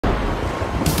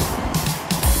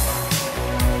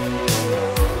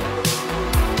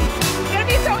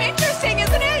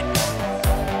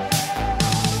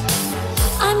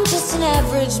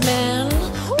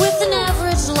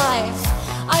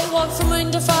walk from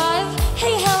 9 to 5.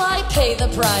 Hey, hell, I pay the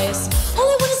price. All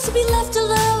I want is to be left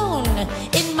alone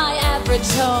in my average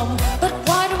home. But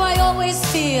why do I always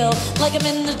feel like I'm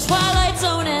in the twilight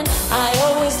zone? And I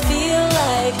always feel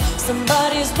like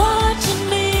somebody's watching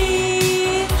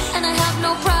me, and I have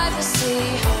no privacy.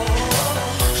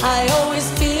 I always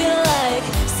feel like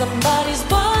somebody's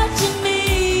watching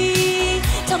me.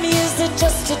 Tell me, is it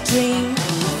just a dream?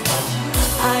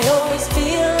 I always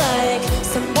feel like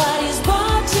somebody's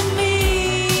watching me.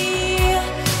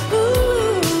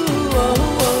 Ooh, oh,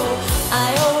 oh. I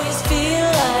always feel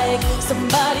like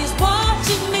somebody's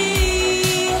watching me.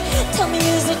 Tell me,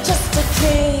 is it just a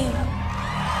dream?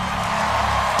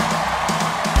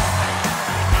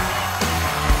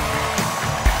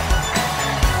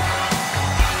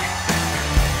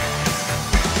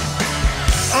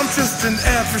 I'm just an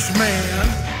average man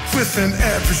with an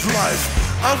average life.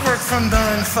 I work from 9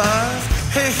 to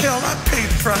 5. Hey, hell, I pay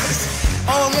the price.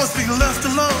 All I want is to be left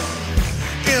alone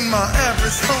in my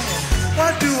average home.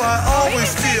 Why do I always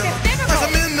feel like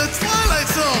I'm in the twilight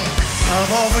zone? I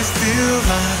always feel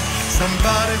like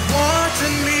somebody's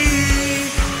watching me,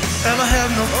 and I have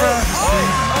no privacy.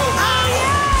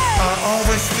 I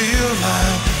always feel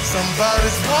like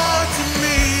somebody's watching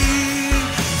me,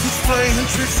 who's playing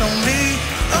tricks on me.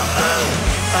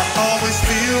 I always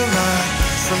feel like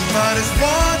somebody's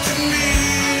watching me.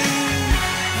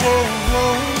 Whoa,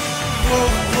 whoa, whoa,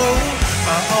 whoa.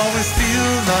 I always feel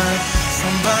like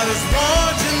somebody's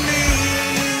watching me.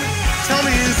 Tell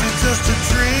me, is it just a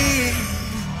dream?